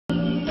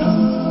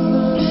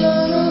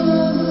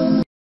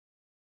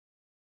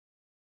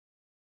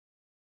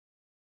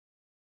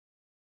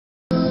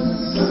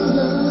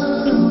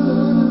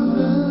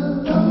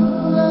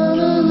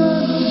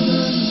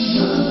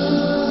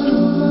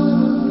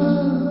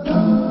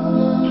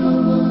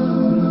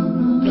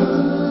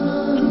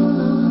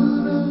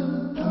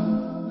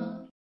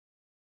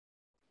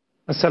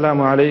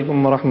আসসালামু আলাইকুম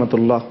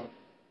রহমতুল্লাহ।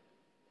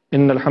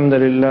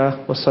 ইন্নালহামদুলিল্লাহ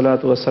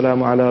ওয়াসসালাতু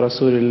ওয়াসসালামু আলা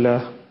রাসূলিল্লাহ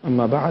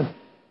আম্মা বা'দ।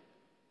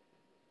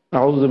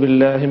 আউযু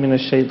বিল্লাহি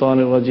মিনাশ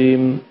শাইতানির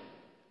রাজীম।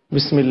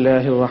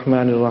 বিসমিল্লাহির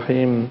রহমানির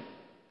রহিম।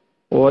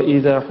 ওয়া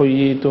ইযা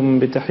হুয়িতুম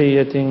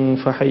বিতাহিয়্যাতিন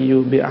ফাহাইয়্যু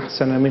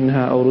বিআহসানা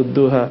মিনহা আও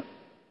রুদ্দুহা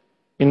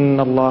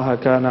ইন্নাল্লাহা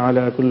কানা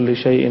আলা কুল্লি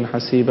শাইইন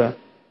হাসিবা।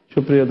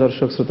 সুপ্রিয়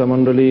দর্শক শ্রোতা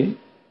মণ্ডলী,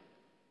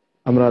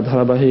 আমরা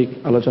ধারাবাহিক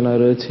আলোচনায়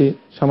রয়েছি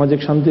সামাজিক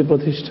শান্তি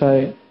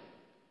প্রতিষ্ঠায়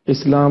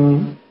ইসলাম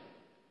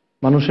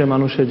মানুষে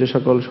মানুষে যে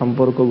সকল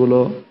সম্পর্কগুলো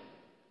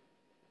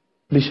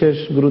বিশেষ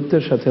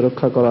গুরুত্বের সাথে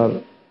রক্ষা করার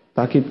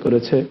তাকিদ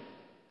করেছে,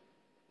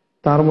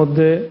 তার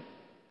মধ্যে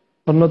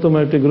অন্যতম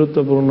একটি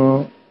গুরুত্বপূর্ণ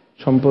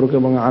সম্পর্ক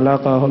এবং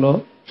আলাকা হলো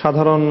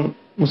সাধারণ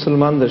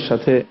মুসলমানদের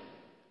সাথে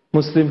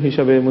মুসলিম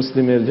হিসাবে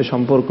মুসলিমের যে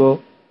সম্পর্ক,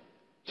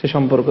 সে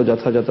সম্পর্ক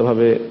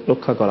যথাযথভাবে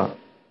রক্ষা করা,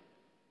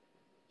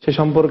 সে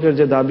সম্পর্কের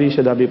যে দাবি,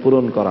 সে দাবি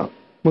পূরণ করা।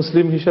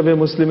 মুসলিম হিসাবে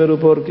মুসলিমের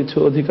উপর কিছু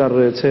অধিকার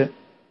রয়েছে,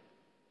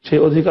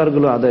 সেই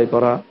অধিকারগুলো আদায়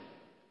করা।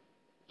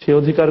 সেই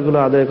অধিকারগুলো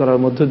আদায় করার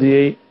মধ্য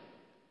দিয়েই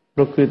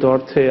প্রকৃত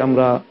অর্থে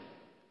আমরা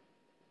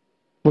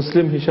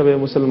মুসলিম হিসাবে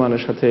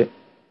মুসলমানের সাথে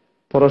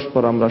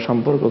পরস্পর আমরা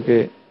সম্পর্ককে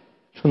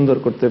সুন্দর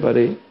করতে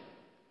পারি,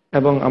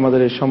 এবং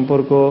আমাদের এই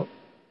সম্পর্ক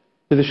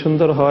যদি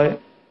সুন্দর হয়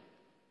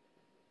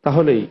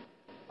তাহলেই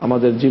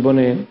আমাদের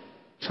জীবনে,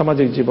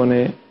 সামাজিক জীবনে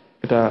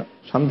এটা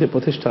শান্তি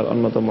প্রতিষ্ঠার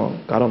অন্যতম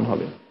কারণ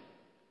হবে।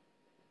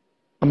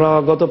 আমরা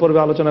গত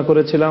পর্বে আলোচনা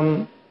করেছিলাম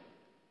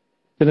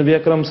নবী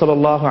আকরাম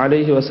সাল্লাল্লাহু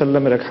আলাইহি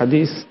ওয়াসাল্লামের এক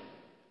হাদিস,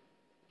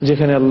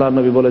 যেখানে আল্লাহ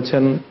নবী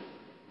বলেছেন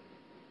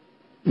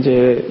যে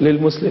লিল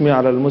মুসলিমি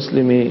আলাল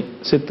মুসলিমি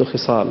সিত্তু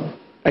খিসাল,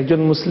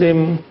 একজন মুসলিম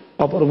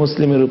অপর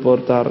মুসলিমের উপর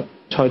তার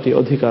 6টি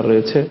অধিকার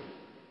রয়েছে।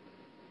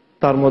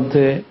 তার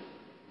মধ্যে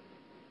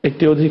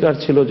একটি অধিকার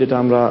ছিল যেটা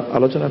আমরা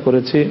আলোচনা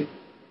করেছি,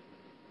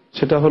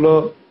 সেটা হলো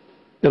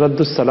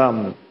রাদ্দুস সালাম।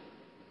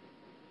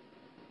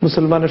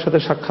 মুসলমানের সাথে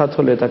সাক্ষাৎ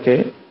হলে তাকে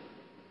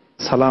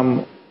সালাম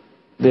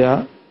দেয়া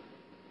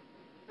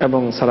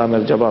এবং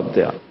সালামের জবাব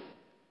দেয়া।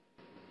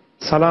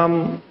 সালাম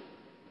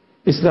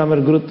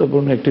ইসলামের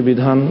গুরুত্বপূর্ণ একটি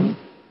বিধান।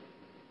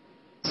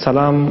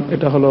 সালাম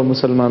এটা হলো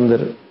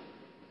মুসলমানদের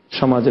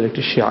সমাজের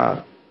একটি শিআর।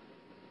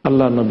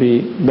 আল্লাহ নবী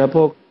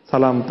ব্যাপক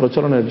সালাম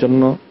প্রচলনের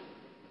জন্য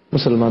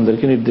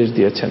মুসলমানদেরকে নির্দেশ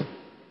দিয়েছেন।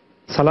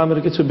 সালামের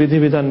কিছু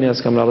বিধিবিধান নিয়ে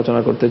আজকে আমরা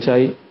আলোচনা করতে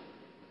চাই।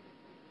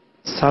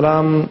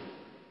 সালাম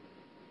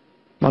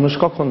মানুষ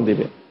কখন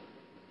দিবে?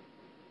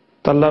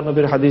 আল্লাহ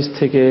নবীর হাদিস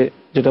থেকে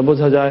যেটা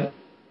বোঝা যায়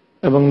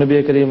এবং নবী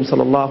করিম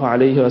সাল্লাল্লাহু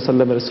আলাইহি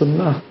ওয়াসাল্লামের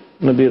সুন্নাহ,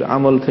 নবীর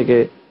আমল থেকে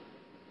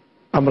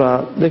আমরা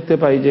দেখতে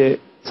পাই যে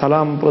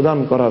সালাম প্রদান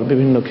করার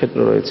বিভিন্ন ক্ষেত্র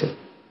রয়েছে।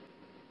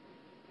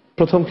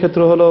 প্রথম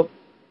ক্ষেত্র হলো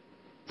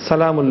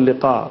সালামুল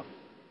লিকা।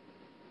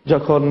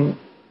 যখন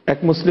এক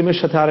মুসলিমের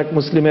সাথে আরেক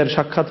মুসলিমের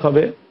সাক্ষাৎ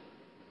হবে,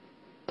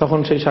 তখন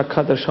সেই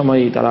সাক্ষাতের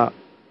সময়ই তারা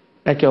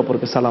একে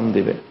অপরকে সালাম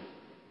দিবে।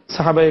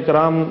 সাহাবায়ে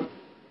কেরাম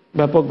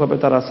ব্যাপকভাবে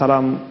তারা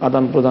সালাম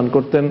আদান প্রদান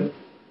করতেন।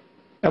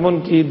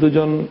 এমনকি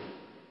দুজন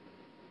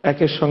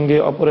একের সঙ্গে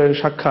অপরের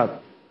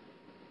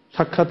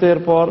সাক্ষাতের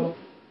পর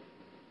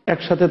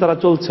একসাথে তারা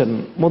চলছেন,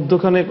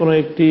 মধ্যখানে কোনো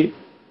একটি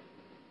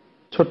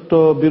ছোট্ট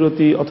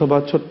বিরতি অথবা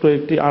ছোট্ট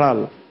একটি আড়াল,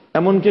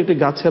 এমনকি একটি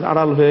গাছের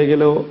আড়াল হয়ে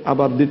গেলেও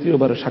আবার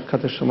দ্বিতীয়বারের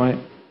সাক্ষাতের সময়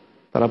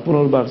তারা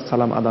পুনর্বার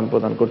সালাম আদান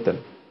প্রদান করতেন।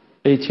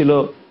 এই ছিল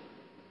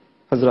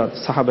হযরত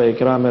সাহাবায়ে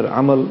কেরামের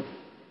আমল।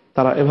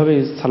 তারা এভাবেই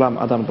সালাম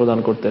আদান প্রদান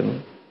করতেন।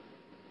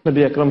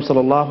 নবী আকরাম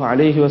সাল্লাল্লাহু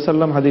আলাইহি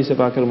ওয়াসাল্লাম হাদিসে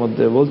পাকের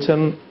মধ্যে বলছেন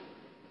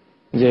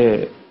যে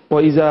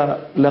ওয়াইজা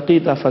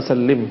লাকিতা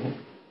ফাসাল্লিমহু,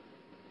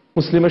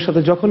 মুসলিমের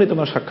সাথে যখনই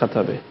তোমার সাক্ষাৎ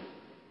হবে,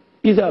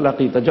 ইজা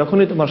লাকিতা,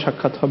 যখনই তোমার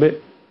সাক্ষাৎ হবে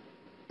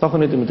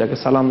তখনই তুমি তাকে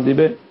সালাম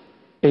দিবে।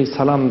 এই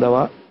সালাম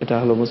দেওয়া এটা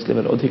হলো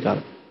মুসলিমের অধিকার।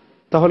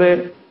 তাহলে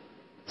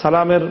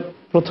সালামের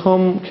প্রথম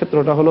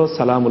ক্ষেত্রটা হলো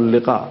সালামুল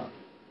লিকা,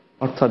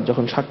 অর্থাৎ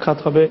যখন সাক্ষাৎ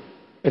হবে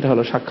এটা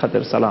হলো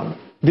সাক্ষাতের সালাম।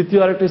 দ্বিতীয়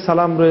আরেকটি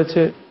সালাম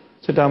রয়েছে,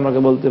 সেটা আমরা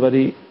বলতে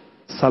পারি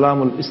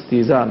সালামুল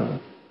ইস্তিজান।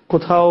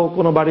 কোথাও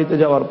কোনো বাড়িতে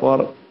যাওয়ার পর,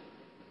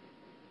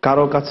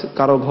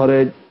 কারো ঘরে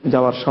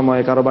যাওয়ার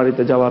সময়, কারো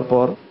বাড়িতে যাওয়ার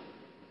পর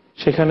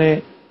সেখানে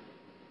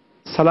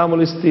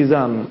সালামুল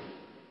ইস্তিজান,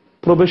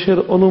 প্রবেশের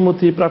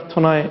অনুমতি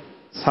প্রার্থনায়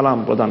সালাম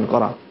প্রদান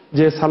করা।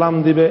 যে সালাম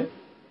দিবে,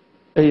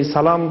 এই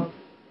সালাম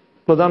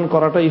প্রদান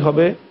করাটাই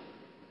হবে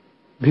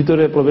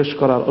ভিতরে প্রবেশ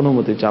করার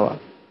অনুমতি চাওয়া।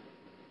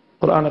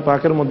 কোরআনে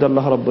পাকের মধ্যে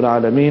আল্লাহ রাব্বুল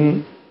আলামিন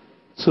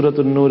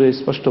সূরাতুন নূরে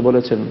স্পষ্ট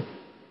বলেছেন,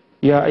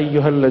 ইয়া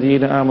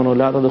আইয়ুহাল্লাযীনা আমানু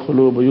লা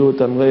তাদখুলু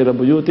বুয়ুতান গায়রা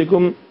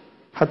বুয়ুতিকুম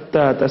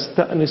হাত্তা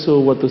তাস্তানিসু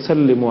ওয়া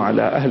তুসাল্লিমু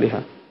আলা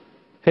আহলিহা।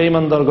 হে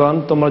ঈমানদারগণ,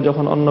 তোমরা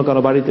যখন অন্য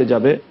কারো বাড়িতে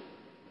যাবে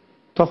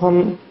তখন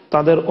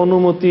তাদের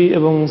অনুমতি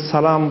এবং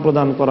সালাম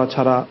প্রদান করা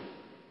ছাড়া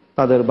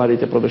তাদের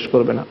বাড়িতে প্রবেশ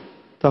করবে না।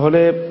 তাহলে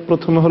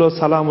প্রথমে হলো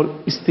সালামুল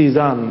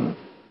ইস্তিজান,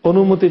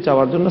 অনুমতি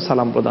চাওয়ার জন্য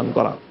সালাম প্রদান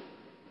করা।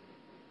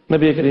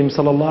 নবী করিম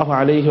সাল্লাল্লাহু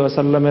আলাইহি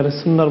ওয়াসাল্লামের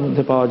সুন্নাহর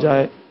মধ্যে পাওয়া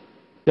যায়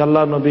যে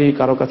আল্লাহর নবী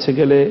কারো কাছে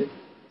গেলে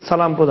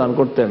সালাম প্রদান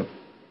করতেন,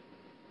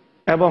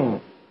 এবং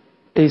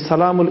এই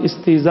সালামুল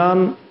ইস্তিজান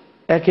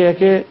একে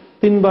একে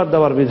 3 বার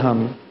দেওয়ার বিধান।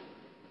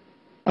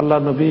 আল্লাহ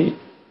নবী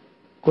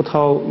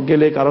কোথাও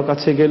গেলে, কারো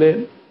কাছে গেলে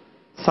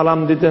সালাম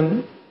দিতেন।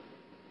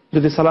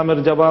 যদি সালামের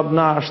জবাব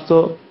না আসতো,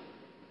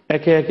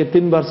 একে একে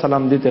 3 বার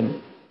সালাম দিতেন।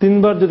 3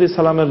 বার যদি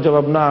সালামের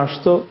জবাব না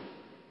আসতো,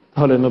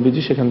 তাহলে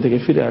নবীজি সেখান থেকে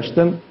ফিরে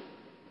আসতেন।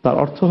 তার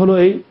অর্থ হলো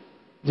এই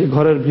যে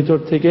ঘরের ভিতর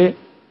থেকে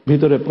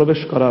ভিতরে প্রবেশ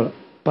করার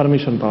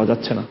পারমিশন পাওয়া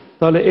যাচ্ছে না।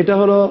 তাহলে এটা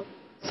হলো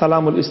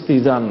সালামুল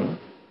ইস্তিজান।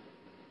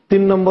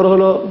 3 নম্বর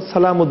হলো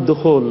সালামুদ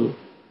দুখুল,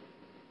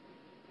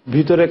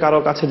 ভিতরে কারো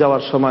কাছে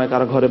যাওয়ার সময়,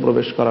 কারো ঘরে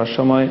প্রবেশ করার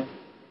সময়,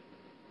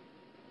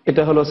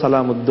 এটা হলো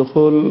সালামুদ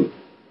দুখুল।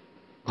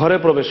 ঘরে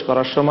প্রবেশ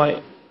করার সময়,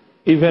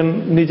 ইভেন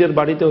নিজের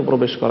বাড়িতেও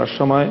প্রবেশ করার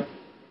সময়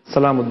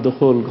সালামুদ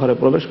দুখুল, ঘরে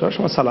প্রবেশ করার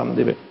সময় সালাম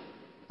দিবে।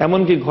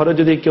 এমনকি ঘরে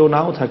যদি কেউ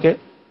নাও থাকে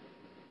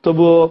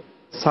তবুও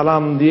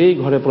সালাম দিয়েই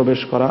ঘরে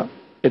প্রবেশ করা,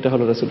 এটা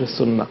হলো রাসূলের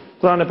সুন্নাহ।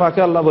 কোরআনে পাকে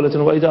আল্লাহ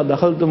বলেছেন, ওয়া ইযা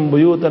দাখালতুম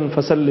বুয়ুতান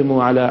ফাসাল্লিমু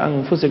আলা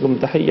আনফুসিকুম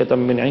তাহিয়াতাম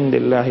মিন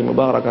ইনদিল্লাহি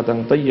মুবারাকাতান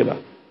তাইয়্যিবা।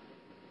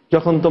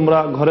 যখন তোমরা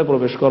ঘরে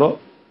প্রবেশ করো,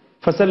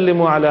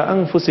 ফাসাল্লিমু আলা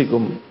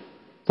আনফুসিকুম,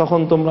 তখন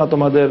তোমরা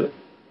তোমাদের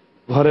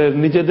ঘরের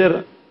নিজেদের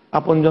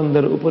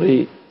আপনজনদের উপরেই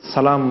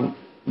সালাম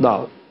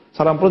দাও,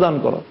 সালাম প্রদান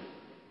করো।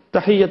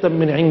 তাহিয়াতাম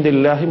মিন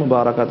ইনদিল্লাহি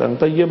মুবারাকাতান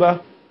তাইয়্যিবা,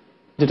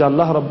 যেটা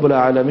আল্লাহ রাব্বুল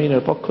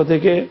আলামিনের পক্ষ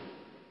থেকে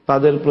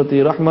তাদের প্রতি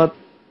রহমত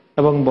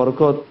এবং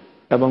বরকত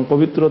এবং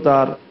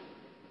পবিত্রতার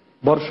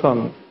বর্ষণ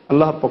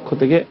আল্লাহর পক্ষ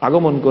থেকে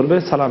আগমন করবে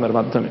সালামের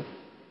মাধ্যমে।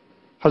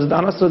 হযরত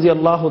আনাস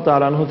রাদিয়াল্লাহু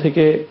তাআলা আনহু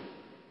থেকে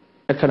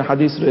এখানে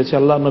হাদিস রয়েছে,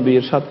 আল্লাহ নবী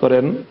ইরশাদ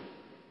করেন,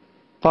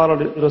 ক্বাল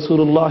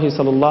রাসূলুল্লাহ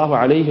সাল্লাল্লাহু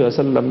আলাইহি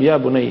ওয়াসাল্লাম, ইয়া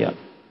বুনাইয়া,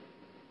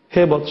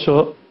 হে বৎস,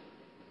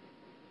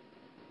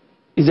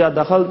 ইজা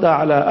দাখালতা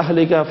আলা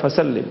আহলিকা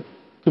ফাসাল্লিম,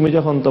 তুমি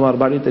যখন তোমার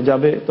বাড়িতে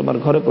যাবে, তোমার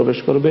ঘরে প্রবেশ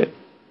করবে,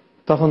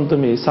 তখন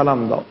তুমি সালাম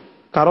দাও।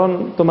 কারণ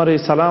তোমার এই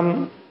সালাম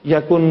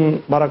ইয়াকুন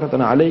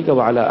বারাকাতান আলাইকা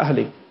ওয়া আলা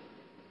আহলিক,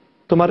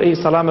 তোমার এই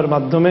সালামের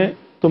মাধ্যমে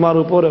তোমার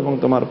উপর এবং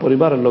তোমার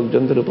পরিবারের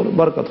লোকজনদের উপর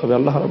বরকত হবে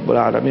আল্লাহ রাব্বুল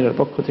আলামিনের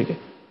পক্ষ থেকে।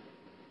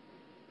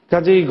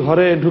 কাজেই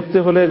ঘরে ঢুকতে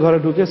হলে ঘরে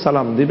ঢুকে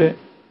সালাম দিবে।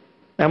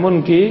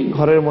 এমনকি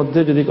ঘরের মধ্যে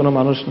যদি কোনো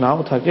মানুষ নাও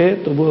থাকে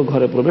তবুও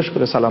ঘরে প্রবেশ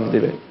করে সালাম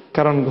দিবে।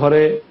 কারণ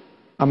ঘরে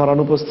আমার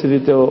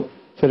অনুপস্থিতিতেও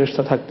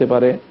ফেরেশতা থাকতে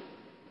পারে,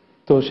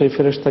 তো সেই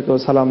ফেরেশতাকেও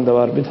সালাম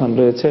দেওয়ার বিধান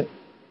রয়েছে।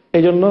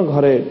 এই জন্য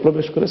ঘরে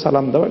প্রবেশ করে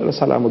সালাম দেওয়া, এটা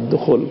সালামুদ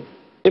দুখুল।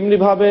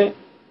 এমনিভাবে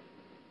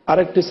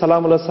আরেকটি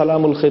সালাম হলো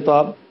সালামুল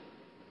খিতাব,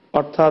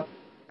 অর্থাৎ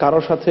কারো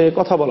সাথে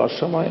কথা বলার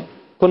সময়,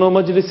 কোনো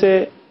মজলিসে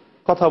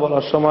কথা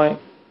বলার সময়,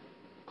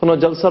 কোনো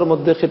জলসার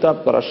মধ্যে খিতাব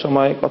করার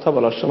সময়, কথা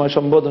বলার সময়,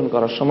 সম্বোধন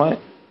করার সময়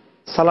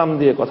সালাম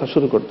দিয়ে কথা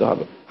শুরু করতে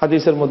হবে।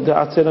 হাদিসের মধ্যে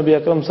আছে, নবী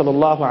আকরাম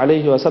সাল্লাল্লাহু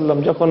আলাইহি ওয়াসাল্লাম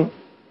যখন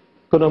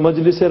কোনো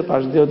মজলিসের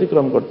পাশ দিয়ে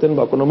অতিক্রম করতেন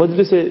বা কোনো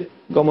মজলিসে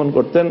গমন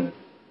করতেন,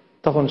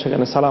 তখন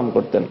সেখানে সালাম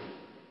করতেন।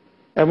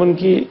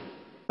 এমনকি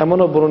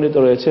এমনও বর্ণিত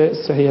রয়েছে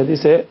সহিহ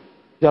হাদিসে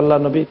যে আল্লাহ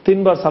নবী 3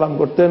 বার সালাম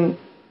করতেন।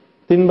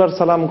 3 বার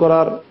সালাম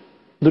করার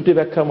 2টি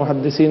ব্যাখ্যা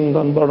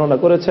মুহাদ্দিসিনগণ বর্ণনা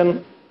করেছেন।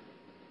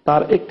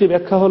 তার একটি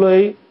ব্যাখ্যা হলো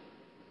এই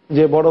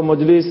যে বড়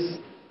মজলিস,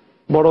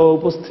 বড়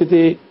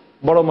উপস্থিতি,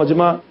 বড়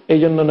মজমা, এই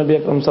জন্য নবী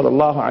আকরাম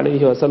সাল্লাল্লাহু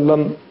আলাইহি ওয়াসাল্লাম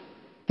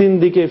 3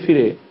 দিকে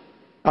ফিরে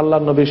আল্লাহ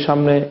নবীর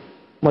সামনে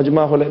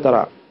মজমা হলে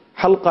তারা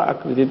হালকা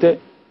আকৃতিতে,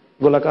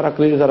 গোলাকার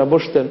আকৃতিতে তারা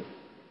বসতেন।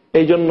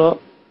 এই জন্য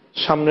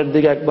সামনের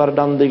দিকে একবার,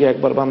 ডান দিকে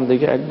একবার, বাম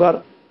দিকে একবার,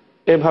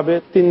 এভাবে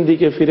 3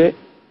 দিকে ফিরে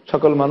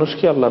সকল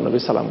মানুষকে আল্লাহ নবী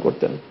সালাম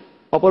করতেন।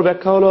 অপর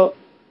ব্যাখ্যা হলো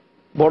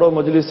বড়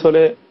মজলিস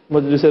হলে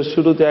মজলিসের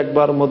শুরুতে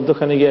একবার,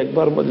 মধ্যখানে গিয়ে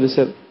একবার,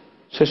 মজলিসের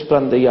শেষ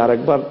প্রান্তে গিয়ে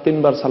আরেকবার, 3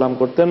 বার সালাম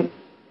করতেন,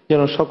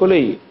 যেন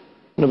সকলেই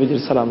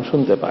নবীজির সালাম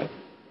শুনতে পায়।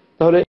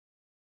 তাহলে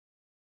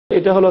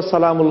এটা হলো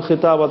সালামুল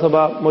খিতাব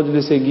অথবা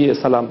মজলিসে গিয়ে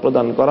সালাম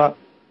প্রদান করা।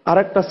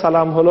 আরেকটা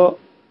সালাম হলো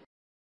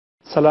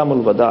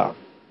সালামুল বাদা,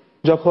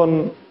 যখন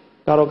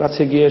কারো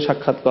কাছে গিয়ে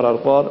সাক্ষাৎ করার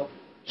পর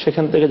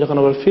সেখান থেকে যখন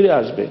আবার ফিরে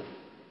আসবে,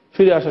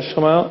 ফিরে আসার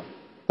সময়ও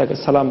তাকে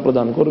সালাম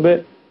প্রদান করবে।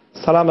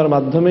 সালামের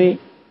মাধ্যমেই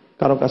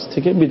কারো কাছ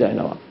থেকে বিদায়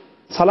নেওয়া,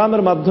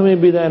 সালামের মাধ্যমে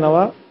বিদায়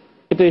নেওয়া,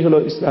 এটাই হলো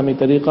ইসলামী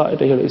তরিকা,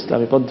 এটাই হলো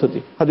ইসলামী পদ্ধতি।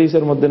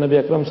 হাদিসের মধ্যে নবী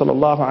আকরাম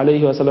সাল্লাল্লাহু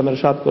আলাইহি ওয়াসাল্লাম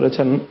ইরশাদ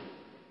করেছেন,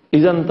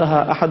 ইজানতাহা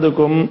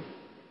আহাদুকুম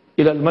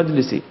ইলাল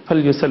মাজলিসি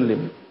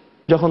ফালইউসাল্লিম,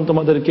 যখন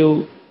তোমাদের কেউ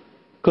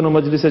কোনো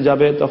মজলিসে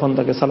যাবে তখন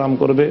তাকে সালাম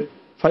করবে।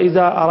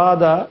 ফাইজা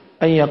আরাদা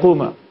আন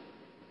ইয়াকুমা,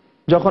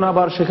 যখন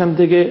আবার সেখান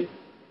থেকে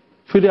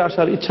ফিরে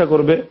আসার ইচ্ছা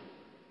করবে,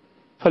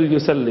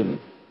 ফালইউসাল্লিম,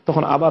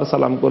 তখন আবার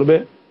সালাম করবে।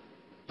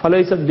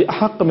 ফালাইসা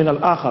বিআহাক্ক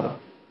মিনাল আখার,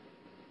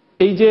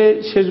 এই যে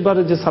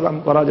শেষবারে যে সালাম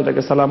করা,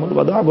 যেটাকে সালামুল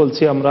বাদা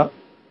বলছি আমরা,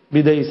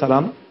 বিদায়ী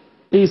সালাম,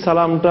 এই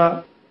সালামটা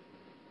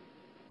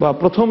বা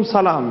প্রথম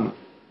সালাম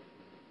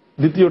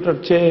দ্বিতীয়টার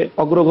চেয়ে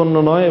অগ্রগণ্য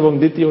নয় এবং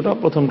দ্বিতীয়টা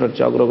প্রথমটার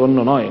চেয়ে অগ্রগণ্য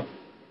নয়,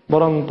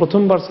 বরং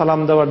প্রথমবার সালাম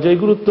দেওয়ার যেই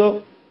গুরুত্ব,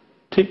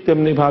 ঠিক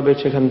তেমনিভাবে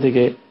সেখান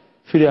থেকে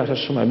ফিরে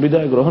আসার সময়,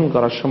 বিদায় গ্রহণ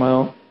করার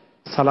সময়ও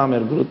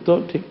সালামের গুরুত্ব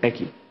ঠিক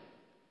একই।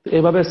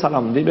 এভাবে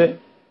সালাম দিবে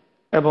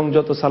এবং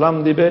যত সালাম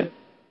দিবে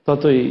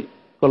ততই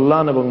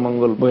কল্যাণ এবং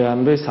মঙ্গল বয়ে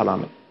আনবে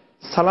সালামে।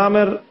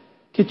 সালামের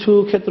কিছু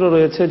ক্ষেত্র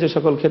রয়েছে যে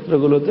সকল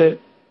ক্ষেত্রগুলোতে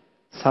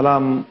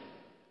সালাম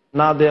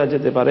না দেয়া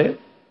যেতে পারে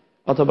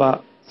অথবা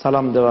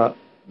সালাম দেওয়া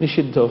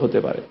নিষিদ্ধ হতে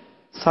পারে।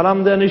 সালাম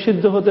দেওয়া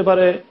নিষিদ্ধ হতে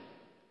পারে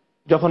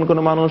যখন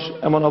কোনো মানুষ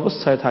এমন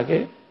অবস্থায় থাকে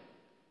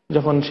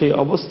যখন সেই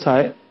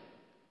অবস্থায়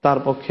তার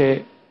পক্ষে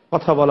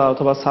কথা বলা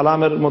অথবা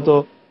সালামের মতো,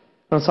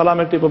 সালাম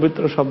একটি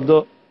পবিত্র শব্দ,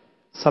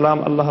 সালাম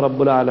আল্লাহ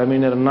রাব্বুল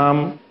আলামিনের নাম,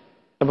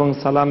 এবং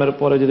সালামের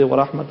পরে যদি ওয়া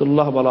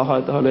রাহমাতুল্লাহ বলা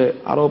হয় তাহলে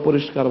আরও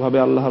পরিষ্কারভাবে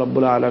আল্লাহ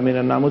রাব্বুল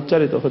আলামিনের নাম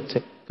উচ্চারিত হচ্ছে।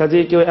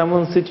 কাজেই কেউ এমন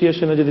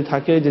সিচুয়েশনে যদি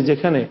থাকে যে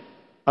যেখানে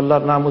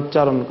আল্লাহর নাম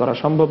উচ্চারণ করা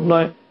সম্ভব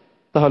নয়,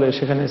 তাহলে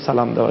সেখানে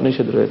সালাম দেওয়া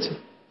নিষেধ রয়েছে,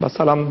 বা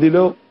সালাম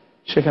দিলেও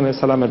সেখানে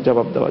সালামের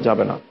জবাব দেওয়া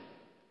যাবে না।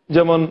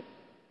 যেমন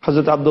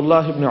হযরত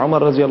আব্দুল্লাহ ইবনে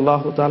ওমর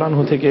রাদিয়াল্লাহু তাআলা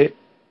আনহু থেকে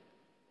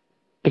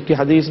একটি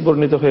হাদিস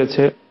বর্ণিত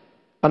হয়েছে,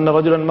 আন্না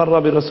রাজুলান মাররা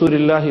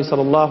বিরাসূলিল্লাহি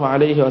সাল্লাল্লাহু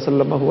আলাইহি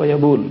ওয়াসাল্লাম ওয়া হুয়া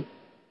ইয়াবুল,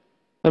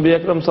 নবী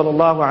আকরাম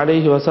সাল্লাল্লাহু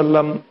আলাইহি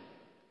ওয়াসাল্লাম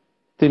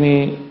তিনি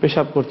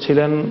পেশাব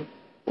করছিলেন।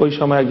 ওই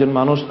সময় একজন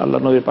মানুষ আল্লাহ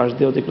নবীর পাশ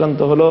দিয়ে অতিক্রান্ত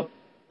হলো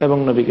এবং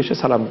নবীকে সে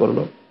সালাম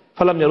করলো।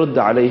 ফালাম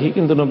ইয়ারুদ্দা আলাইহি,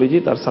 কিন্তু নবীজি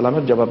তার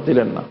সালামের জবাব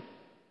দিলেন না।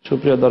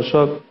 সুপ্রিয়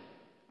দর্শক,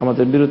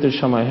 আমাদের বিরতির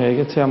সময় হয়ে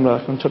গেছে, আমরা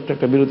এখন ছোট্ট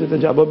একটা বিরতিতে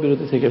যাব।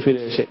 বিরতি থেকে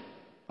ফিরে এসে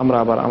আমরা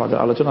আবার আমাদের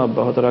আলোচনা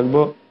অব্যাহত রাখব।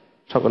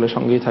 সকলে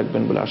সঙ্গেই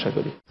থাকবেন বলে আশা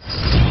করি।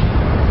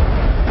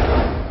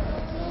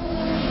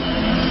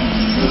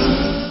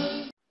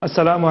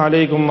 আসসালামু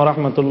আলাইকুম ওয়া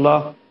রাহমাতুল্লাহ।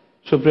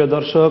 সুপ্রিয়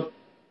দর্শক,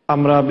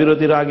 আমরা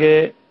বিরতির আগে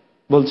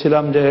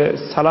বলছিলাম যে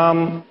সালাম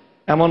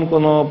এমন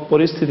কোনো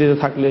পরিস্থিতিতে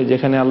থাকলে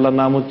যেখানে আল্লাহর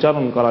নাম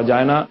উচ্চারণ করা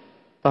যায় না,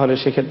 তাহলে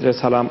সেক্ষেত্রে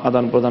সালাম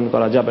আদান প্রদান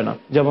করা যাবে না।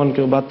 যেমন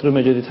কেউ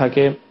বাথরুমে যদি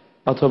থাকে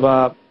অথবা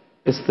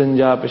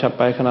ইস্তেঞ্জা পেশাব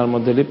পায়খানার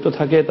মধ্যে লিপ্ত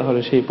থাকে, তাহলে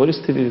সেই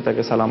পরিস্থিতিতে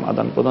তাকে সালাম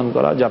আদান প্রদান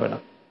করা যাবে না।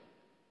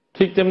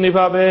 ঠিক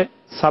তেমনিভাবে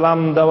সালাম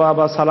দেওয়া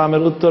বা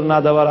সালামের উত্তর না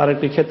দেওয়ার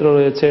আরেকটি ক্ষেত্র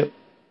রয়েছে,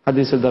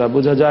 হাদিসের দ্বারা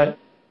বোঝা যায়।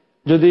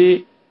 যদি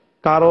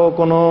কারো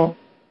কোনো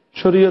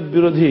শরীয়ত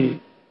বিরোধী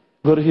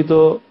গর্হিত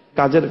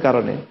কাজের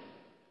কারণে,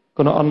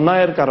 কোনো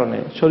অন্যায়ের কারণে,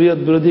 শরীয়ত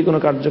বিরোধী কোনো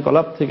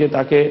কার্যকলাপ থেকে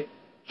তাকে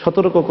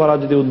সতর্ক করা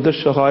যদি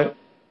উদ্দেশ্য হয়,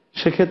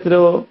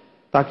 সেক্ষেত্রেও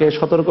তাকে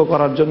সতর্ক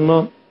করার জন্য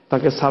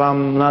তাকে সালাম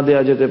না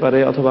দেয়া যেতে পারে,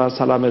 অথবা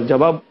সালামের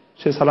জবাব,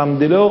 সে সালাম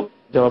দিলেও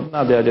জবাব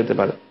না দেয়া যেতে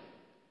পারে।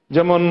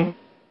 যেমন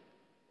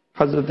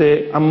হযরতে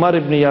আম্মার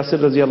ইবনে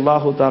ইয়াসির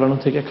রাদিয়াল্লাহু তাআলা আনহু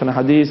থেকে এখানে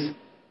হাদিস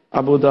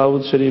আবু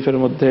দাউদ শরীফের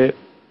মধ্যে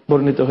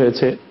বর্ণিত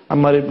হয়েছে।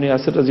 আম্মার ইবনে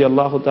ইয়াসির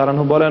রাদিয়াল্লাহু তাআলা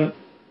আনহু বলেন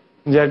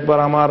যে একবার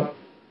আমার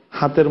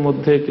হাতের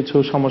মধ্যে কিছু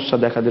সমস্যা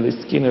দেখা দিল,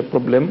 স্কিনের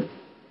প্রবলেম।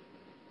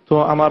 তো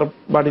আমার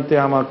বাড়িতে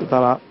আমাকে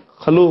তারা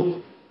খালুক,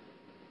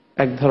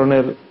 এক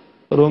ধরনের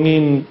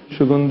রঙিন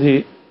সুগন্ধি,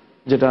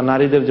 যেটা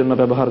নারীদের জন্য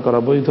ব্যবহার করা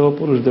বৈধ,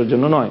 পুরুষদের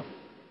জন্য নয়,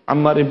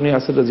 আম্মার ইবনে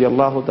ইয়াসির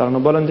রাদিয়াল্লাহু তাআলা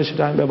আনহু বলেন যে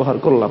সেটা আমি ব্যবহার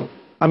করলাম।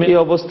 আমি এই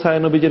অবস্থায়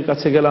নবীজির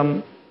কাছে গেলাম,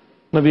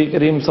 নবী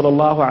করিম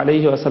সাল্লাল্লাহু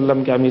আলাইহি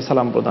ওয়াসাল্লামকে আমি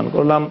সালাম প্রদান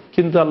করলাম,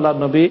 কিন্তু আল্লাহর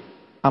নবী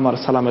আমার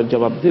সালামের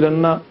জবাব দিলেন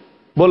না।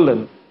 বললেন,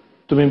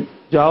 তুমি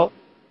যাও,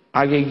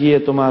 আগে গিয়ে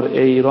তোমার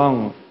এই রং,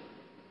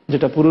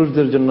 যেটা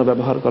পুরুষদের জন্য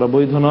ব্যবহার করা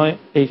বৈধ নয়,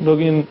 এই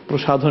রঙিন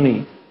প্রসাধনী,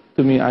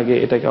 তুমি আগে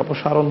এটাকে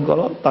অপসারণ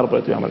করো, তারপরে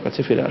তুমি আমার কাছে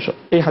ফিরে আসো।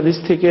 এই হাদিস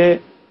থেকে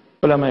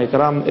উলামায়ে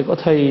কেরাম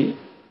একথাই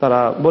তারা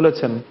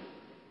বলেছেন,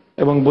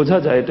 এবং বোঝা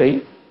যায় এটাই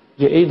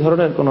যে এই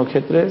ধরনের কোনো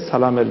ক্ষেত্রে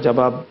সালামের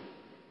জবাব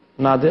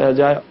না দেওয়া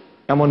যায়,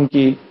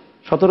 এমনকি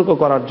সতর্ক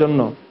করার জন্য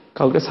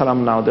কাউকে সালাম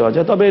নাও দেওয়া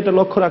যায়। তবে এটা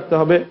লক্ষ্য রাখতে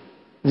হবে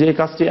যে এই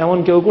কাজটি এমন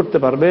কেউ করতে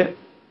পারবে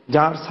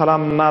যার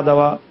সালাম না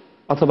দেওয়া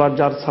অথবা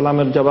যার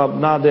সালামের জবাব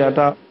না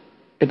দেওয়াটা,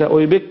 এটা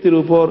ওই ব্যক্তির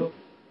উপর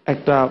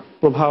একটা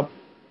প্রভাব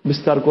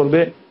বিস্তার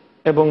করবে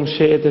এবং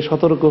সে এতে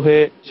সতর্ক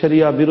হয়ে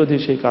শরিয়া বিরোধী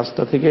সেই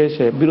কাজটা থেকে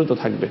সে বিরত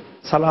থাকবে।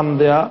 সালাম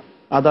দেয়া,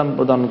 আদান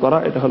প্রদান করা,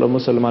 এটা হলো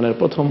মুসলমানের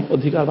প্রথম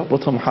অধিকার বা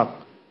প্রথম হক।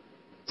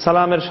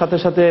 সালামের সাথে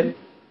সাথে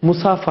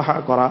মুসাফাহা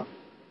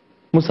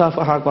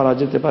করা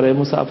যেতে পারে।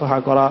 মুসাফাহা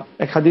করা,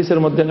 এক হাদিসের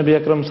মধ্যে নবী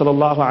আকরাম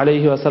সাল্লাল্লাহু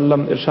আলাইহি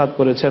ওয়াসাল্লাম ইরশাদ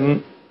করেছেন,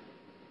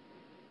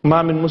 মা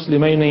মিন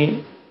মুসলিমাইনি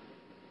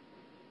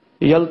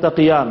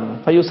ইয়ালতাকিয়ান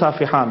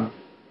ফায়ুসাফিহান,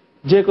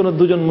 যে কোনো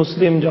দুজন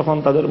মুসলিম যখন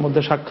তাদের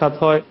মধ্যে সাক্ষাৎ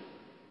হয়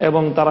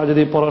এবং তারা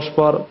যদি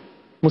পরস্পর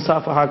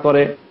মুসাফাহা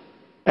করে,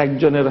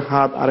 একজনের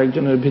হাত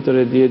আরেকজনের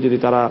ভিতরে দিয়ে যদি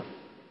তারা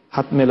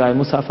হাত মেলায়,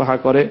 মুসাফাহা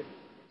করে,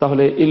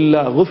 তাহলে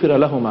ইল্লা গুফিরা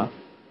লাহুমা,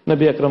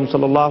 নবী আকরাম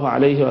সাল্লাল্লাহু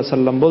আলাইহি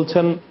ওয়াসাল্লাম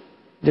বলছেন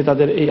যে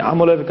তাদের এই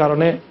আমলের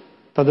কারণে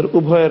তাদের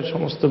উভয়ের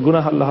সমস্ত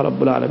গুনাহ আল্লাহ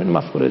রাব্বুল আলামিন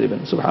মাফ করে দিবেন।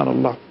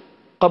 সুবহানাল্লাহ।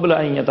 ক্বাবলা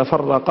আন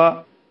ইয়াতাফাররাকা,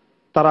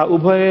 তারা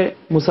উভয়ে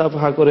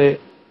মুসাফাহা করে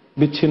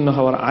বিচ্ছিন্ন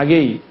হওয়ার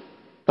আগেই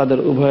তাদের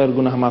উভয়ের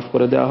গুনাহ মাফ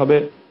করে দেওয়া হবে।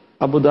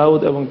 আবু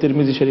দাউদ এবং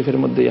তিরমিজি শরীফের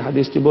মধ্যে এই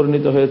হাদিসটি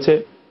বর্ণিত হয়েছে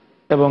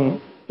এবং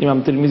ইমাম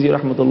তিরমিজি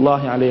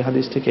রাহমাতুল্লাহি আলাইহি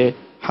হাদিসটিকে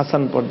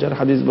হাসান পর্যায়ের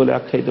হাদিস বলে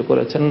আখ্যায়িত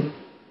করেছেন,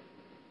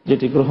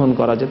 যেটি গ্রহণ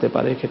করা যেতে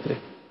পারে এক্ষেত্রে।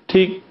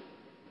 ঠিক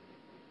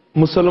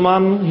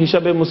মুসলমান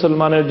হিসাবে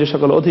মুসলমানের যে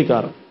সকল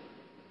অধিকার,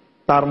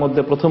 তার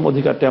মধ্যে প্রথম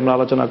অধিকারটি আমরা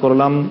আলোচনা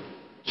করলাম,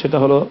 সেটা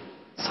হলো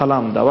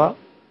সালাম দেওয়া।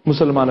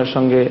 মুসলমানের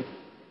সঙ্গে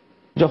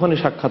যখনই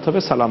সাক্ষাৎ হবে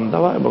সালাম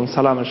দেওয়া, এবং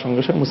সালামের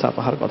সঙ্গে সঙ্গে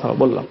মুসাফাহার কথাও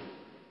বললাম।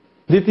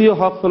 দ্বিতীয়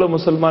হক হলো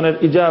মুসলমানের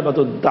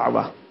ইজাবাতুদ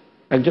দাওয়া।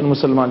 একজন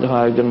মুসলমান যখন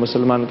একজন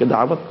মুসলমানকে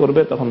দাওয়াত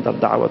করবে, তখন তার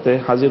দাওয়াতে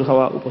হাজির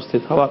হওয়া,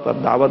 উপস্থিত হওয়া, তার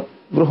দাওয়াত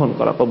গ্রহণ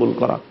করা, কবুল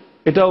করা,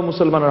 এটাও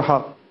মুসলমানের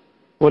হক।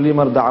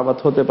 ওলিমার দাওয়াত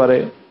হতে পারে,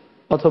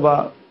 অথবা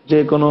যে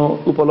কোনো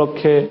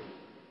উপলক্ষে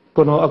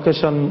কোনো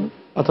অকেশন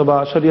অথবা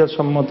শরীয়ত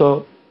সম্মত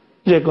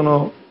যে কোনো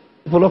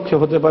উপলক্ষ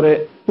হতে পারে,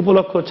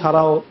 উপলক্ষ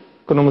ছাড়াও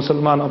কোনো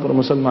মুসলমান অপর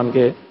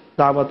মুসলমানকে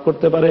দাওয়াত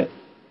করতে পারে,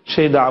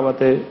 সেই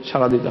দাওয়াতে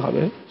সাড়া দিতে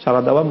হবে।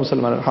 সাড়া দেওয়া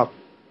মুসলমানের হক।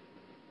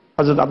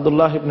 হযরত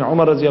আব্দুল্লাহ ইবনে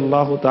ওমর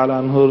রাদিয়াল্লাহু তাআলা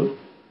আনহুর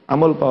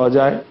আমল পাওয়া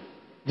যায়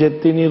যে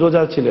তিনি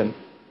রোজা ছিলেন,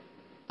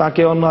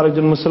 তাকে অন্য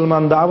আরেকজন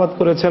মুসলমান দাওয়াত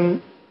করেছেন,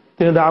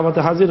 তিনি দাওয়াতে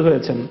হাজির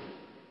হয়েছেন,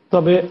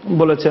 তবে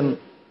বলেছেন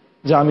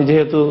যে আমি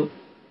যেহেতু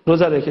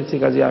রোজা রেখেছি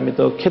কাজে আমি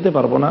তো খেতে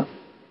পারবো না,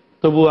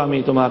 তবু আমি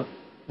তোমার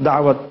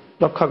দাওয়াত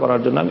রক্ষা করার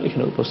জন্য আমি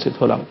এখানে উপস্থিত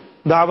হলাম।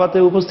 দাওয়াতে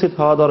উপস্থিত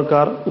হওয়া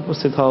দরকার,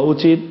 উপস্থিত হওয়া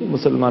উচিত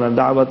মুসলমানের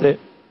দাওয়াতে।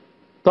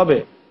 তবে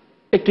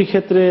একটি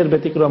ক্ষেত্রে এর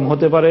ব্যতিক্রম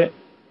হতে পারে,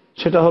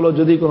 সেটা হলো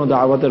যদি কোনো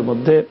দাওয়াতের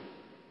মধ্যে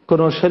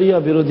কোনো শরিয়া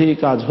বিরোধী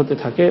কাজ হতে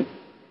থাকে,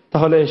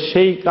 তাহলে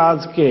সেই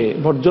কাজকে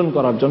বর্জন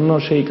করার জন্য,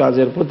 সেই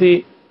কাজের প্রতি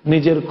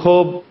নিজের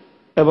ক্ষোভ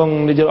এবং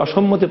নিজের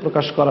অসম্মতি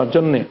প্রকাশ করার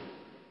জন্যে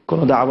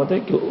কোনো দাওয়াতে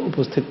কেউ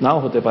উপস্থিত নাও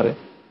হতে পারে।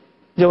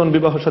 যেমন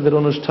বিবাহ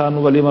শাদীর অনুষ্ঠান,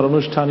 ওয়ালিমার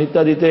অনুষ্ঠান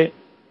ইত্যাদিতে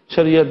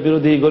শরিয়ত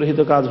বিরোধী গর্হিত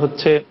কাজ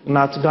হচ্ছে,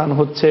 নাচ গান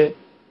হচ্ছে,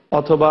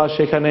 অথবা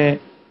সেখানে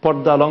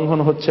পর্দা লঙ্ঘন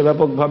হচ্ছে,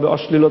 ব্যাপকভাবে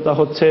অশ্লীলতা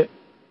হচ্ছে।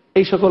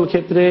 এই সকল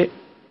ক্ষেত্রে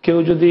কেউ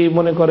যদি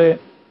মনে করে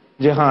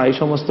যে হ্যাঁ এই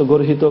সমস্ত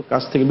গর্হিত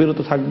কাজ থেকে বিরত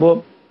থাকবো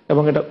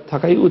এবং এটা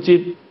থাকাই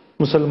উচিত,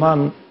 মুসলমান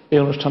এই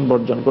অনুষ্ঠান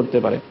বর্জন করতে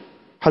পারে।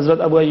 হযরত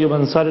আবু আইয়ুব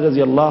আনসারী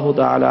রাদিয়াল্লাহু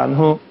তাআলা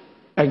আনহু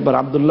একবার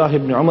আব্দুল্লাহ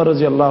ইবনে ওমর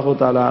রাদিয়াল্লাহু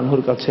তাআলা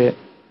আনহুর কাছে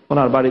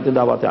ওনার বাড়িতে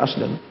দাওয়াতে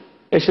আসলেন।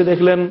 এসে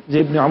দেখলেন যে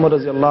ইবনে ওমর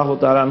রাদিয়াল্লাহু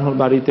তাআলা আনহুর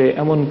বাড়িতে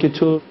এমন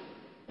কিছু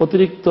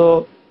অতিরিক্ত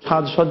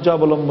সাজসজ্জা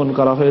অবলম্বন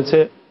করা হয়েছে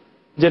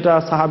যেটা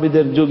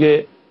সাহাবীদের যুগে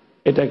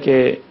এটাকে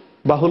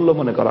বাহুল্য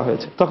মনে করা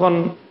হয়েছে। তখন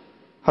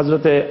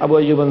হযরতে আবু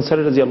আইয়ুব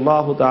আনসারী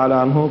রাদিয়াল্লাহু তাআলা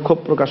আনহু ক্ষোভ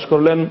প্রকাশ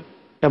করলেন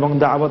এবং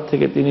দাওয়াত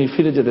থেকে তিনি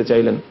ফিরে যেতে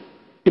চাইলেন।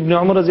 ইবনে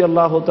ওমর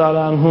রাদিয়াল্লাহু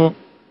তাআলা আনহু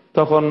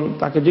তখন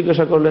তাকে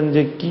জিজ্ঞাসা করলেন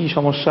যে কি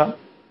সমস্যা।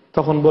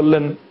 তখন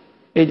বললেন,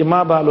 এই যে মা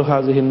বালু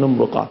হাযিহিন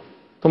নুমরুকা,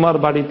 তোমার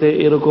বাড়িতে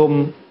এরকম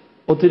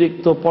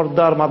অতিরিক্ত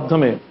পর্দার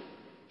মাধ্যমে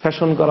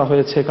ফ্যাশন করা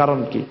হয়েছে, কারণ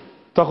কি?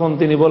 তখন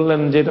তিনি বললেন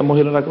যে এটা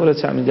মহিলারা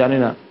করেছে, আমি জানি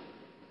না।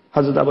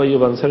 হযরত আবু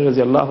আইয়ুব আনসারী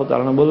রাদিয়াল্লাহু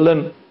তাআলা বললেন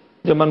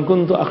যে মান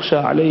কুনতু আখশা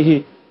আলাইহি,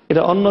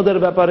 এটা অন্যদের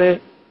ব্যাপারে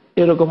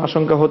এরকম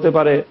আশঙ্কা হতে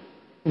পারে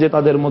যে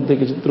তাদের মধ্যে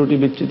কিছু ত্রুটি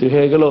বিচ্যুতি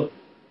হয়ে গেল,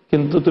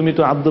 কিন্তু তুমি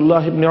তো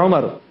আব্দুল্লাহ ইবনে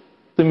ওমর,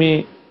 তুমি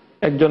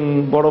একজন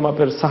বড়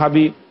মাপের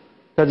সাহাবী,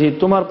 কাজেই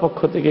তোমার পক্ষ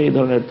থেকে এই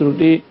ধরনের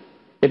ত্রুটি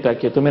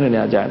এটাকে তো মেনে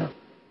নেওয়া যায় না।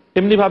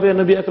 এমনিভাবে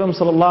নবী আকরাম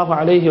সাল্লাল্লাহু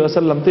আলাইহি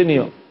ওয়াসাল্লাম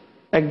তিনিও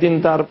একদিন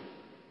তার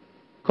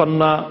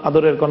কন্যা,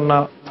 আদরের কন্যা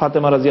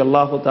ফাতেমা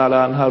রাদিয়াল্লাহু তাআলা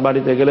আনহার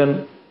বাড়িতে গেলেন।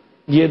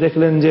 গিয়ে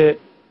দেখলেন যে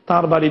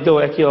তার বাড়িতেও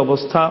একই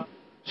অবস্থা।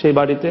 সেই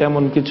বাড়িতে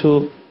এমন কিছু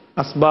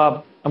আসবাব,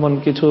 এমন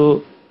কিছু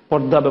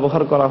পর্দা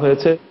ব্যবহার করা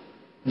হয়েছে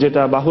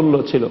যেটা বাহুল্য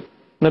ছিল।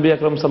 নবী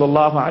আকরাম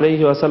সাল্লাল্লাহু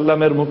আলাইহি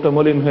ওয়াসাল্লামের মুখটা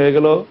মলিন হয়ে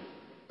গেল,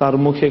 তার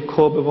মুখে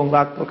ক্ষোভ এবং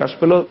রাগ প্রকাশ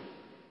পেল।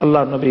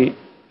 আল্লাহর নবী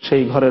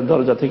সেই ঘরের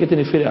দরজা থেকে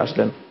তিনি ফিরে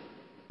আসলেন।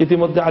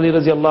 ইতিমধ্যে আলী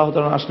রাদিয়াল্লাহু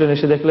তাআলা আসলেন,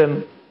 এসে দেখলেন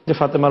যে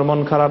ফাতেমার মন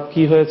খারাপ।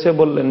 কি হয়েছে?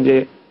 বললেন যে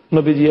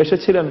নবীজি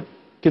এসেছিলেন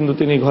কিন্তু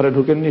তিনি ঘরে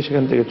ঢুকেননি,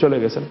 সেখান থেকে চলে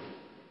গেছেন।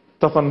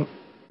 তখন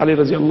আলী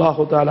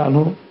রাদিয়াল্লাহু তাআলা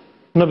আনহু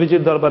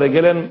নবীজির দরবারে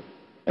গেলেন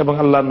এবং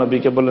আল্লাহর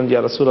নবীকে বললেন,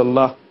 ইয়া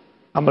রাসূলুল্লাহ,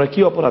 আমরা কি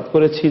অপরাধ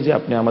করেছি যে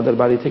আপনি আমাদের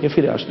বাড়ি থেকে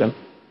ফিরে আসলেন?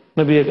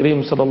 নবী করিম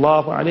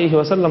সাল্লাল্লাহু আলাইহি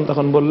ওয়াসাল্লাম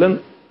তখন বললেন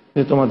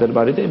যে তোমাদের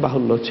বাড়িতে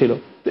বাহুল্য ছিল।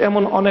 তো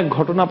এমন অনেক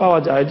ঘটনা পাওয়া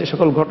যায় যে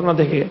সকল ঘটনা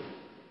থেকে,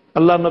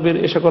 আল্লাহর নবীর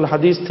এ সকল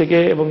হাদিস থেকে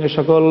এবং এ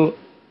সকল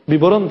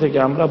বিবরণ থেকে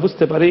আমরা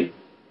বুঝতে পারি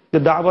যে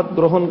দাওয়াত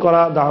গ্রহণ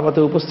করা,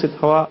 দাওয়াতে উপস্থিত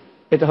হওয়া,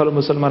 এটা হলো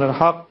মুসলমানের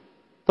হক।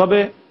 তবে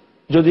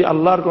যদি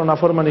আল্লাহর কোনো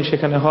নাফরমানি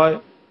সেখানে হয়,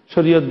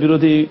 শরীয়ত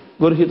বিরোধী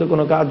গর্হিত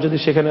কোনো কাজ যদি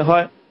সেখানে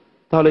হয়,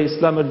 তাহলে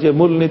ইসলামের যে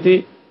মূলনীতি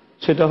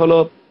সেটা হলো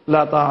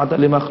লা তাআতা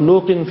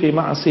লিমাখলুকিন ফি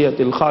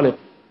মাসিয়াতিল খালিক,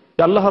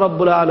 আল্লাহ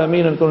রাব্বুল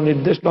আলামিনের কোনো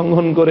নির্দেশ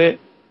লঙ্ঘন করে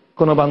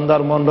কোনো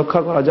বান্দার মন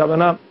রক্ষা করা যাবে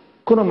না,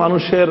 কোনো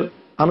মানুষের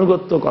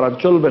আনুগত্য করা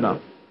চলবে না।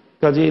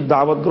 কাজেই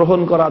দাওয়াত গ্রহণ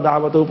করা,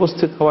 দাওয়াতে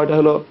উপস্থিত হওয়া, এটা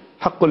হলো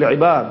হাক্কুল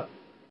ইবাদ,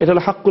 এটা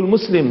হলো হাক্কুল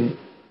মুসলিম,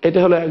 এটা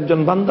হলো একজন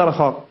বান্দার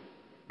হক।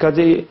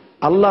 কাজেই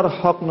আল্লাহর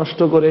হক নষ্ট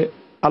করে,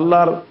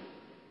 আল্লাহর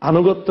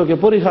আনুগত্যকে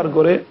পরিহার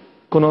করে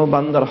কোনো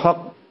বান্দার হক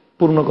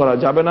পূর্ণ করা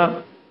যাবে না,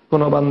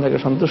 কোনো বান্দাকে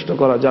সন্তুষ্ট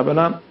করা যাবে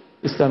না।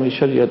 ইসলামী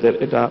শরীয়তের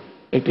এটা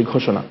একটি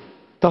ঘোষণা।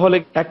 তাহলে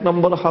এক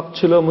নম্বর হক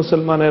ছিল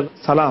মুসলমানের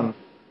সালাম,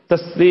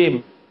 তসলিম,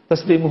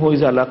 তসলিমহু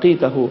ইজা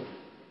লাকিতাহু।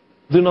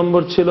 দুই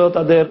নম্বর ছিল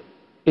তাদের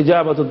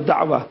ইজাবাতুদ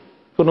দাওয়া,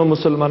 কোনো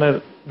মুসলমানের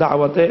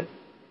দাওয়াতে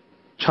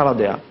সাড়া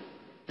দেয়া।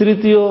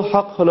 তৃতীয়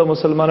হক হলো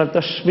মুসলমানের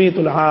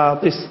তাশমিতুল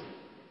আতিস,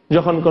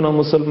 যখন কোনো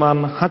মুসলমান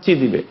হাঁচি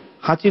দিবে,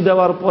 হাঁচি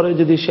দেওয়ার পরে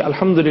যদি সে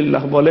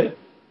আলহামদুলিল্লাহ বলে,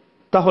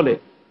 তাহলে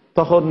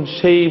তখন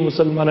সেই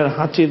মুসলমানের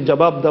হাঁচির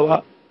জবাব দেওয়া,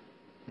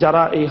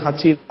 যারা এই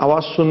হাঁচির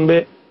আওয়াজ শুনবে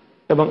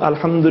এবং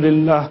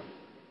আলহামদুলিল্লাহ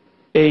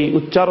এই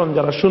উচ্চারণ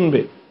যারা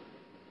শুনবে,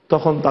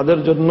 তখন তাদের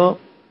জন্য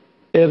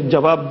এর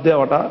জবাব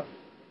দেওয়াটা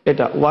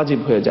এটা ওয়াজিব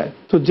হয়ে যায়।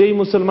 তো যেই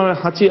মুসলমানের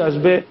হাঁচি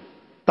আসবে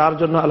তার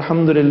জন্য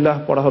আলহামদুলিল্লাহ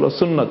পড়া হলো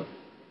সুন্নত।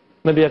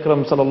 নবী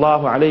আকরাম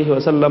সাল্লাল্লাহু আলাইহি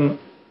ওয়াসাল্লাম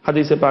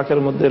হাদিসে পাকের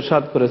মধ্যে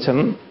ইরশাদ করেছেন,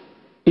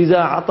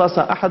 ইজা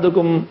আতাসা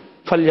আহাদুকুম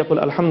ফালিয়াকুল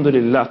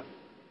আলহামদুলিল্লাহ,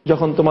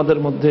 যখন তোমাদের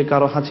মধ্যে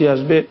কারো হাঁচি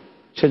আসবে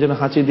সে যেন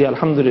হাঁচি দিয়ে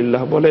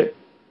আলহামদুলিল্লাহ বলে।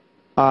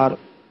 আর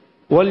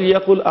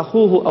ওয়ালিয়াকুল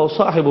আখুহু আও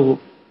সাহিবুহু,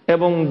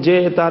 এবং যে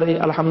তার এই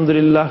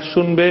আলহামদুলিল্লাহ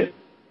শুনবে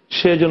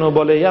সে যেন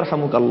বলে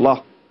ইয়ারহামুক আল্লাহ,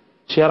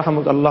 সে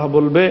ইয়ারহামুক আল্লাহ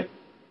বলবে।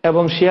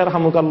 এবং সে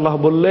ইয়ারহামুক আল্লাহ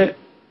বললে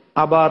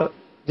আবার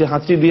যে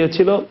হাঁচি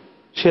দিয়েছিল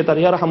সে তার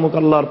ইয়ারহামুক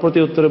আল্লাহর প্রতি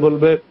উত্তরে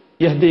বলবে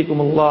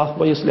ইয়াহদিকুমুল্লাহ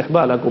ওয়া ইউসলিহ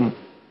বালাকুম।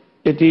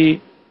 এটি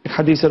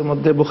হাদিসের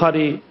মধ্যে,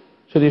 বুখারী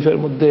শরীফের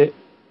মধ্যে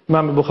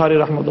ইমাম বুখারী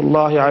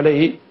রাহমাতুল্লাহি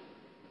আলাইহি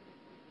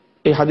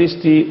এই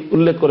হাদিসটি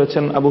উল্লেখ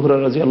করেছেন আবু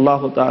হুরায়রা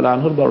রাদিয়াল্লাহু তাআলা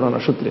আনহুর বর্ণনা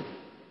সূত্রে।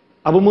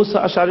 আবু মুসা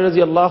আশআরী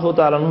রাদিয়াল্লাহু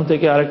তাআলা আনহু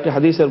থেকে আরেকটি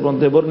হাদিসের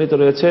মধ্যে বর্ণিত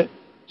রয়েছে,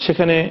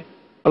 সেখানে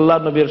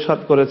আল্লাহর নবী ইরশাদ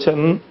করেছেন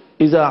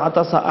ইজা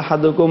আতাসা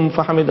আহাদুকুম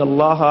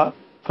ফাহামিদাল্লাহা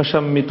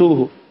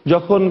ফাশাম্মিতুহু,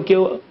 যখন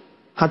কেউ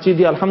হাঁচি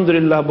দিয়ে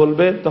আলহামদুলিল্লাহ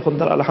বলবে তখন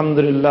তার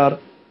আলহামদুলিল্লাহর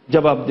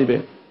জবাব দিবে।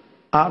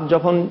 আর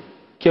যখন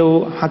কেউ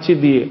হাঁচি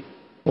দিয়ে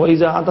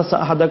ওয়াইজা আতাসা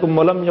আহাদাকুম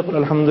ওয়া লাম ইয়াকুল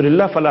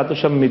আলহামদুলিল্লাহ ফালা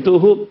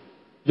তুশাম্মিতুহু,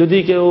 যদি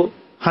কেউ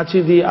হাঁচি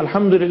দিয়ে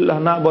আলহামদুলিল্লাহ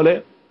না বলে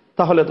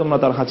তাহলে তোমরা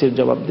তার হাঁচির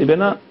জবাব দিবে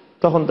না,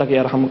 তখন তাকে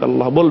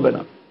ইয়ারহামুকাল্লাহ বলবে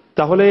না।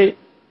 তাহলে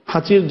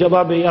হাঁচির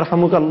জবাবে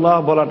ইয়ারহামুকাল্লাহ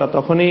বলাটা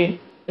তখনই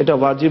এটা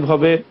ওয়াজিব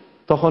হবে,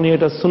 তখনই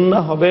এটা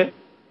সুন্নাহ হবে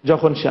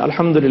যখন সে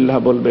আলহামদুলিল্লাহ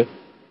বলবে।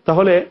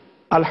 তাহলে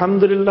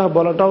আলহামদুলিল্লাহ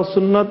বলাটাও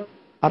সুন্নত,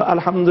 আর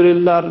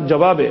আলহামদুলিল্লাহর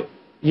জবাবে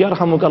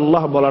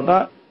ইয়ারহামুকাল্লাহ বলাটা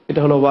এটা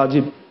হলো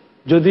ওয়াজিব।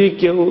 যদি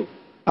কেউ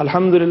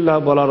আলহামদুলিল্লাহ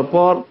বলার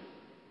পর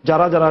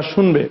যারা যারা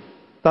শুনবে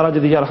তারা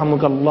যদি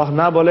ইয়ারহামুকাল্লাহ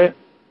না বলে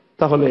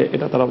তাহলে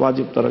এটা তারা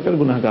ওয়াজিব তরকের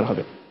গুনাহগার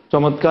হবে।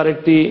 চমৎকার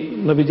একটি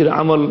নবীজির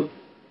আমল,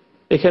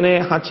 এখানে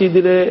হাঁচি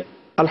দিলে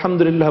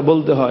আলহামদুলিল্লাহ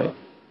বলতে হয়।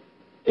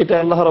 এটা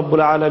আল্লাহ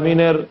রাব্বুল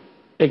আলামিনের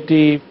একটি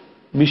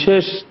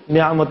বিশেষ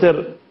নিয়ামতের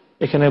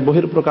এখানে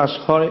বহিঃপ্রকাশ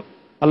হয়।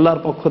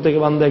 আল্লাহর পক্ষ থেকে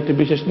বান্দা একটি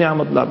বিশেষ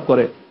নিয়ামত লাভ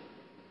করে।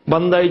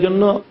 বান্দা এই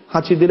জন্য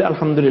হাঁচি দিলে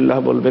আলহামদুলিল্লাহ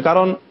বলবে,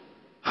 কারণ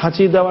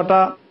হাঁচি দেওয়াটা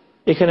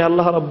এখানে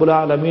আল্লাহ রাব্বুল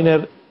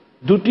আলামিনের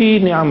দুটি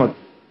নিয়ামত।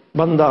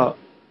 বান্দা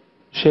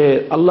সে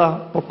আল্লাহ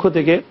পক্ষ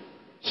থেকে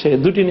সে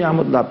দুটি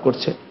নিয়ামত লাভ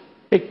করছে।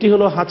 একটি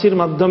হলো হাঁচির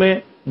মাধ্যমে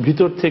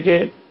ভিতর থেকে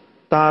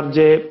তার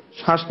যে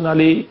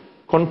শ্বাসনালী,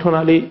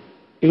 কণ্ঠনালী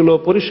এগুলো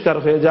পরিষ্কার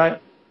হয়ে যায়,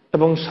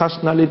 এবং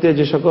শ্বাসনালীতে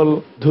যে সকল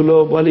ধুলো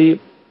বালি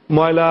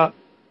ময়লা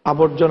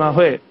আবর্জনা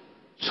হয়ে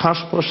শ্বাস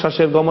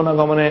প্রশ্বাসের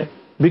গমনাগমনে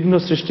বিঘ্ন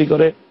সৃষ্টি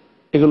করে,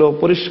 এগুলো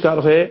পরিষ্কার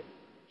হয়ে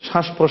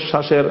শ্বাস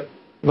প্রশ্বাসের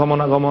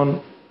গমনাগমন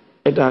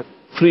এটা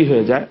ফ্রি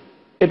হয়ে যায়।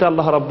 এটা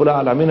আল্লাহ রাব্বুল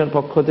আলামিনের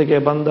পক্ষ থেকে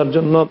বান্দার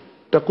জন্য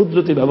একটা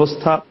কুদরতি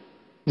ব্যবস্থা,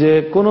 যে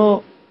কোনো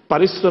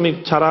পারিশ্রমিক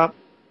ছাড়া,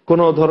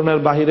 কোনো ধরনের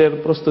বাহিরের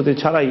প্রস্তুতি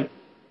ছাড়াই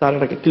তার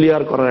এটাকে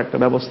ক্লিয়ার করার একটা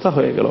ব্যবস্থা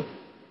হয়ে গেল।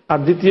 আর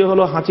দ্বিতীয়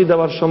হলো হাঁচি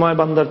দেওয়ার সময়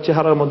বান্দার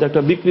চেহারার মধ্যে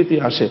একটা বিকৃতি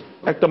আসে,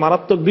 একটা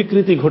মারাত্মক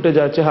বিকৃতি ঘটে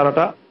যায়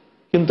চেহারাটা,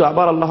 কিন্তু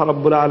আবার আল্লাহ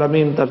রাব্বুল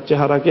আলামিন তার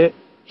চেহারাকে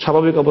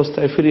স্বাভাবিক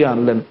অবস্থায় ফিরিয়ে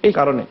আনলেন। এই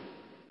কারণে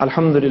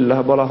আলহামদুলিল্লাহ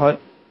বলা হয়,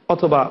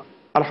 অথবা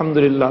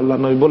আলহামদুলিল্লাহ আল্লাহ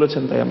নবী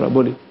বলেছেন তাই আমরা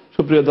বলি।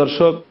 সুপ্রিয়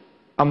দর্শক,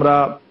 আমরা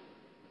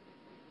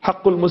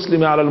হাক্কুল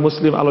মুসলিমে আলাল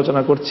মুসলিম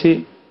আলোচনা করছি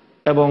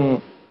এবং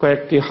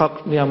কয়েকটি হক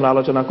নিয়ে আমরা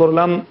আলোচনা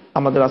করলাম।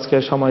 আমাদের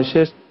আজকের সময়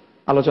শেষ,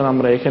 আলোচনা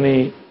আমরা এখানেই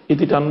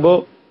ইতি টানব।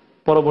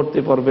 পরবর্তী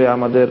পর্বে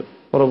আমাদের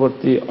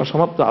পরবর্তী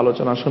অসমাপ্ত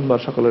আলোচনা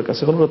শুনবার সকলের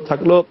কাছে অনুরোধ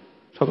থাকলো।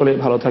 সকলেই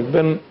ভালো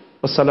থাকবেন।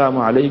 আসসালামু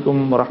আলাইকুম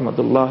ওয়া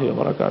রাহমাতুল্লাহি ওয়া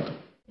বারাকাতুহু।